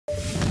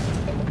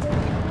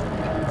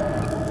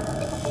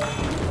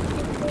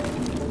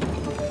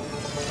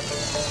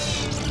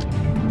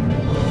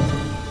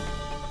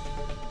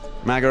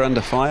MAGA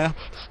under fire,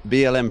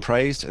 BLM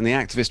praised, and the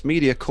activist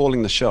media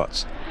calling the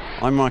shots.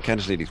 I'm Mark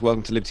Angelidis.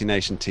 Welcome to Liberty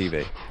Nation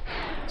TV.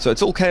 So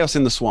it's all chaos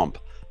in the swamp.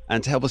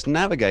 And to help us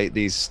navigate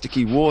these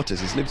sticky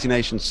waters is Liberty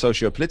Nation's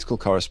socio-political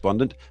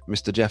correspondent,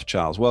 Mr. Jeff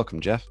Charles. Welcome,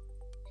 Jeff.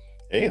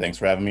 Hey, thanks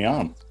for having me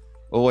on.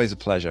 Always a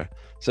pleasure.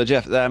 So,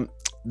 Jeff, the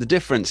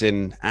difference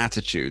in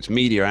attitudes,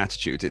 media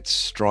attitudes, it's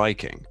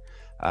striking.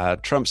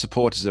 Trump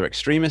supporters are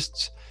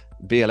extremists,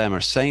 BLM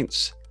are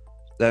saints.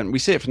 Then we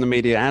see it from the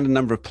media and a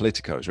number of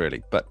politicos,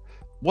 really. But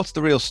what's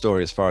the real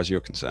story as far as you're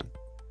concerned?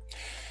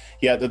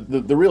 Yeah,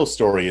 the real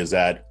story is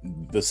that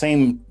the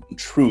same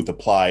truth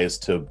applies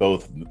to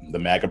both the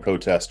MAGA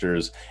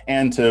protesters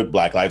and to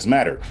Black Lives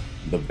Matter.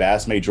 The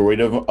vast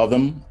majority of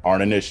them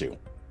aren't an issue.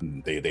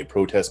 They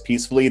protest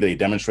peacefully, they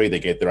demonstrate, they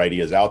get their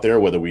ideas out there.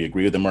 Whether we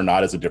agree with them or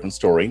not is a different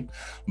story.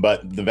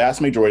 But the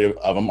vast majority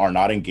of them are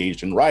not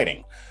engaged in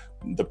rioting.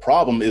 The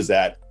problem is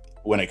that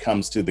when it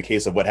comes to the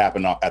case of what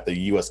happened at the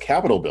U.S.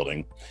 Capitol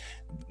building,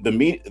 the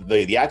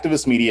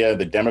activist media,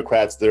 the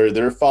Democrats,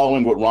 they're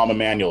following what Rahm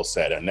Emanuel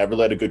said, and never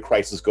let a good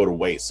crisis go to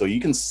waste. So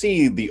you can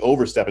see the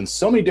overstep in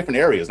so many different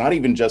areas, not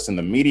even just in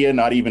the media,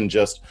 not even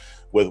just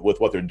with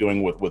what they're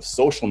doing with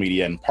social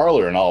media and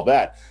Parler and all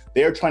that.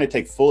 They are trying to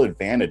take full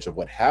advantage of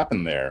what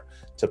happened there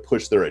to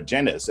push their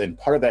agendas. And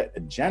part of that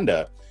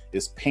agenda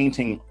is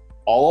painting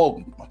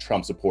all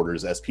Trump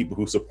supporters as people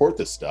who support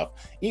this stuff,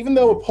 even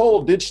though a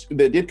poll that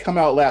did come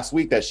out last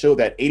week that showed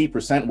that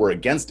 80% were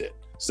against it.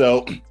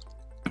 So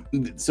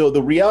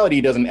the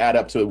reality doesn't add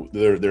up to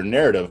their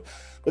narrative,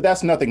 but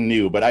that's nothing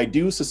new. But I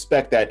do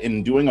suspect that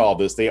in doing all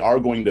this, they are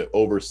going to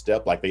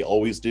overstep like they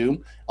always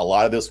do. A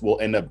lot of this will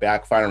end up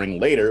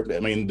backfiring later. I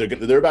mean,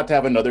 they're about to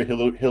have another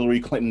Hillary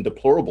Clinton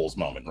deplorables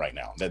moment right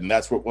now, and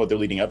that's what they're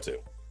leading up to.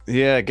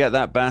 Yeah, get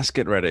that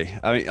basket ready.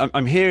 I mean,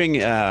 I'm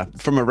hearing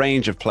from a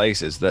range of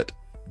places that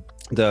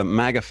the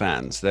MAGA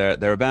fans,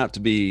 they're about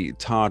to be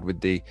tarred with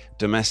the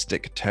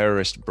domestic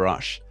terrorist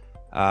brush.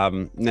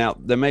 Now,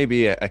 there may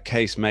be a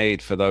case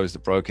made for those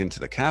that broke into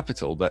the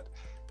Capitol, but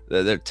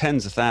there are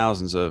tens of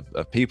thousands of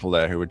people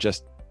there who are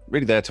just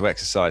really there to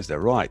exercise their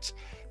rights.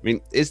 I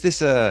mean, is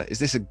this a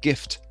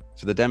gift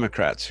for the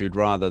Democrats who'd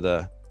rather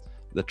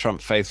the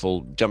Trump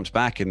faithful jumped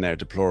back in their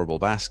deplorable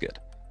basket?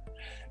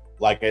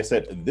 Like I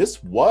said,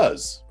 this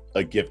was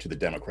a gift to the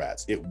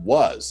Democrats. It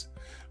was.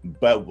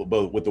 But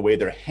with the way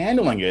they're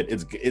handling it,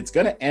 it's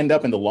going to end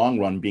up in the long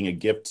run being a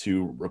gift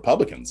to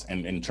Republicans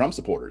and Trump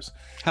supporters.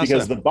 How so?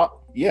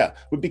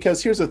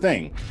 Because here's the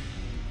thing.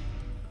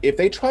 If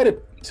they try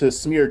to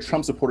smear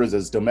Trump supporters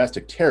as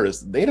domestic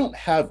terrorists, they don't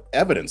have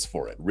evidence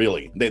for it,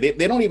 really. They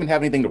don't even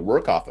have anything to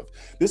work off of.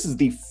 This is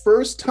the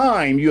first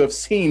time you have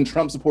seen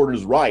Trump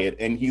supporters riot,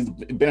 and he's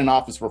been in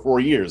office for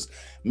 4 years.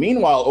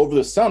 Meanwhile, over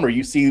the summer,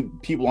 you see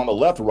people on the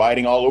left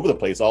rioting all over the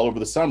place, all over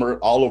the summer,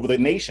 all over the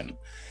nation.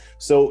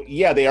 So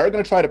yeah, they are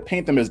going to try to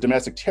paint them as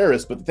domestic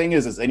terrorists, but the thing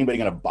is anybody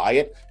going to buy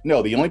it?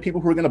 No, the only people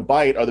who are going to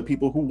buy it are the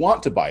people who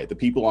want to buy it, the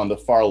people on the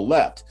far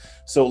left.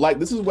 So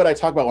this is what I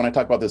talk about when I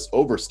talk about this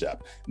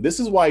overstep.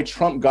 This is why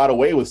Trump got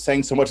away with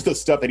saying so much of the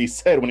stuff that he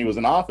said when he was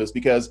in office,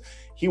 because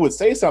he would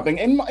say something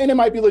and it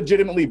might be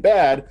legitimately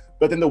bad,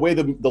 but then the way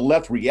the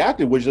left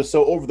reacted was just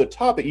so over the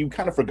top that you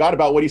kind of forgot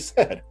about what he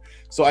said.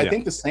 So I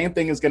think the same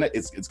thing is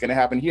it's going to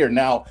happen here.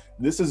 Now,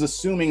 this is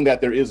assuming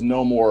that there is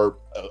no more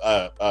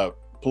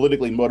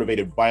politically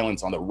motivated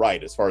violence on the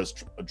right as far as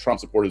Trump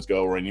supporters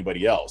go or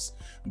anybody else.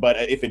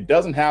 But if it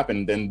doesn't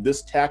happen, then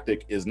this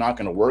tactic is not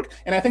going to work.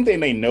 And I think they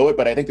may know it,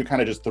 but I think they're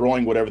kind of just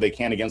throwing whatever they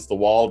can against the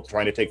wall,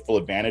 trying to take full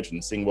advantage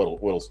and seeing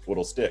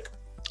what'll stick.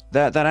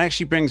 That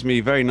actually brings me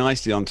very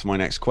nicely on to my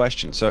next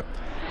question. So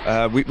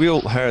we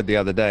all heard the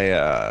other day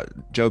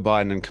Joe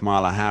Biden and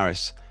Kamala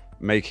Harris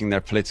making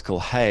their political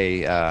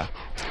hay,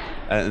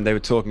 and they were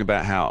talking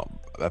about how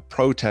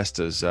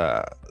protesters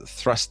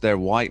thrust their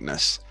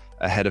whiteness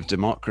ahead of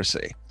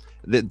democracy.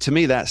 To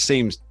me, that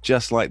seems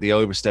just like the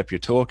overstep you're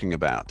talking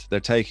about. They're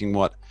taking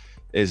what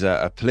is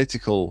a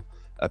political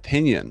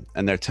opinion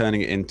and they're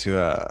turning it into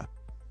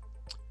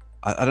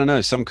I don't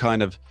know, some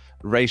kind of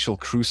racial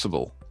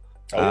crucible.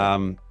 Oh,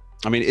 yeah.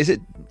 I mean, is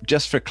it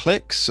just for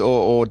clicks,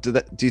 or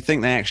do you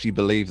think they actually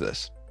believe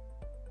this?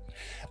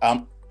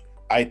 I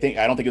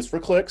don't think it's for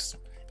clicks.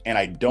 And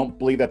I don't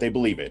believe that they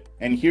believe it.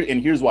 And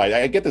here's why.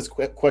 I get this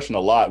question a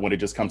lot when it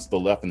just comes to the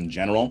left in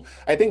general.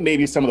 I think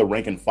maybe some of the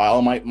rank and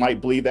file might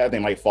believe that. They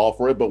might fall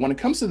for it. But when it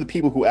comes to the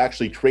people who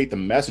actually create the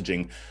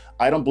messaging,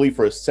 I don't believe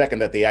for a second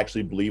that they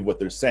actually believe what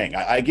they're saying.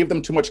 I give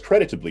them too much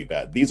credit to believe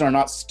that. These are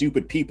not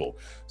stupid people.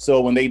 So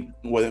when they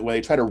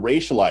try to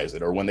racialize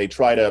it, or when they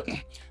try to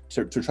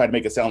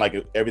make it sound like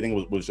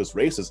everything was just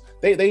racist,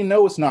 they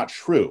know it's not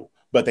true.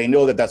 But they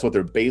know that that's what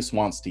their base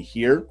wants to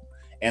hear.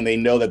 And they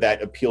know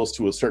that appeals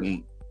to a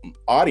certain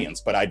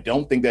audience, but I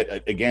don't think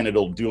that, again,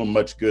 it'll do them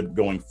much good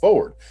going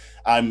forward.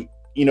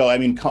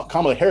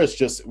 Kamala Harris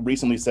just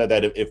recently said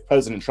that if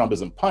President Trump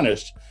isn't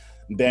punished,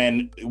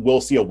 then we'll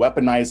see a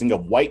weaponizing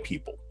of white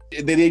people.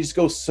 They just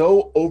go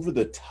so over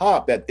the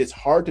top that it's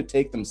hard to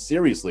take them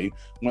seriously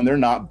when they're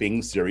not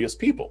being serious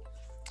people.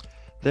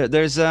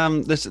 There's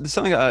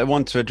something I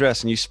want to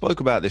address, and you spoke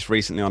about this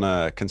recently on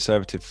a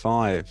Conservative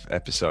 5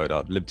 episode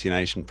of Liberty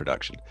Nation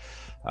production.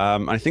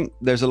 I think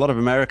there's a lot of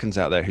Americans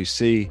out there who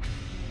see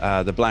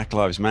the Black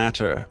Lives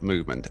Matter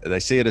movement. They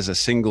see it as a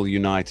single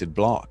united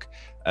bloc,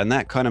 and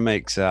that kind of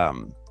makes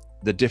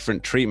the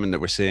different treatment that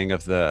we're seeing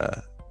of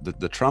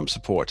the Trump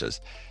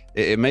supporters.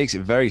 It makes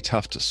it very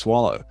tough to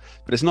swallow.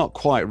 But it's not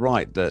quite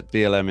right that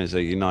BLM is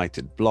a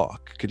united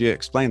bloc. Could you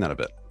explain that a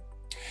bit?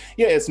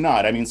 Yeah, it's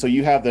not. I mean, so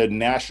you have the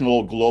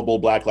national global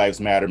Black Lives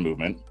Matter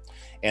movement,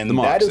 and The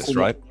Marxists, that is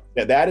right?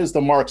 that is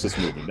the Marxist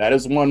movement. That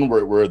is one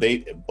where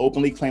they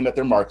openly claim that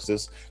they're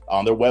Marxists.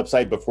 On their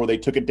website, before they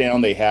took it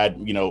down, they had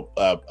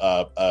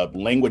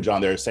language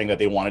on there saying that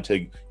they wanted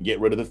to get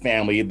rid of the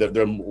family.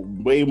 They're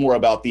way more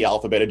about the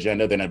alphabet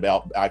agenda than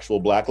about actual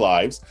Black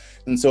lives.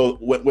 And so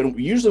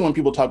usually when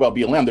people talk about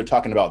BLM, they're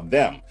talking about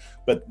them,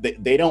 but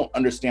they don't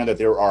understand that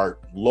there are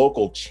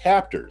local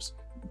chapters,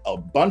 a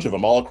bunch of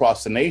them all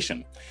across the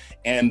nation.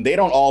 And they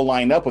don't all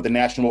line up with the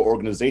national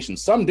organization.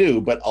 Some do,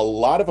 but a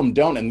lot of them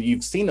don't. And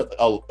you've seen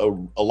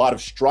a lot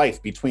of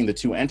strife between the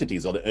two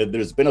entities.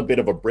 There's been a bit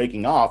of a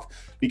breaking off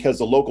because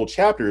the local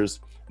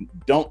chapters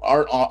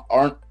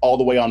aren't all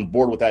the way on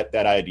board with that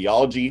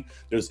ideology.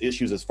 There's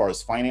issues as far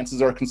as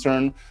finances are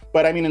concerned.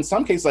 But I mean, in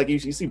some cases, like you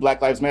see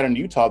Black Lives Matter in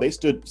Utah, they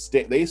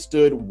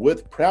stood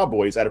with Proud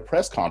Boys at a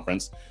press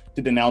conference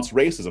to denounce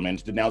racism and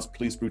to denounce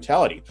police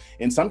brutality.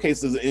 In some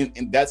cases,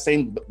 in that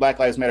same Black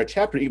Lives Matter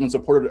chapter even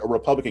supported a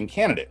Republican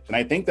candidate. And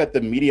I think that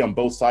the media on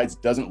both sides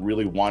doesn't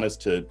really want us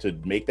to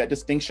make that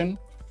distinction.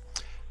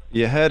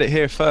 You heard it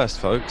here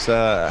first, folks.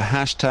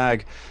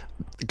 Hashtag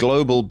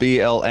global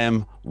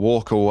BLM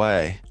walk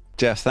away.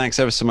 Jeff, thanks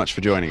ever so much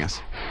for joining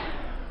us.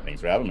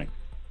 Thanks for having me.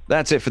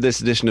 That's it for this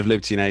edition of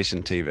Liberty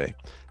Nation TV.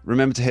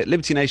 Remember to hit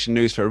Liberty Nation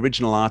News for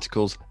original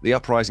articles, the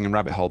Uprising and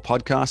Rabbit Hole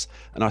podcast,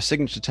 and our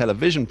signature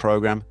television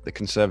program, The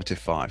Conservative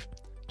 5.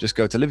 Just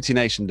go to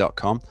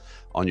libertynation.com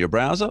on your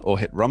browser, or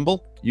hit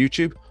Rumble,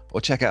 YouTube, or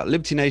check out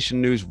Liberty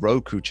Nation News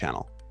Roku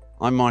channel.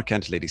 I'm Mark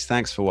Antelides.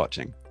 Thanks for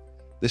watching.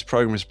 This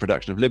program is a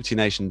production of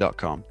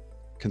libertynation.com.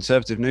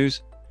 Conservative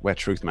news, where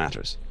truth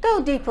matters.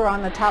 Go deeper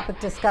on the topic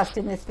discussed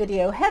in this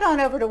video. Head on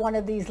over to one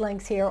of these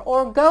links here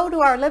or go to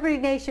our Liberty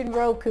Nation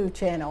Roku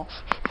channel.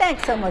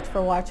 Thanks so much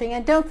for watching,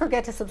 and don't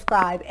forget to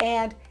subscribe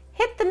and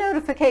hit the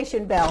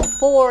notification bell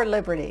for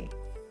Liberty.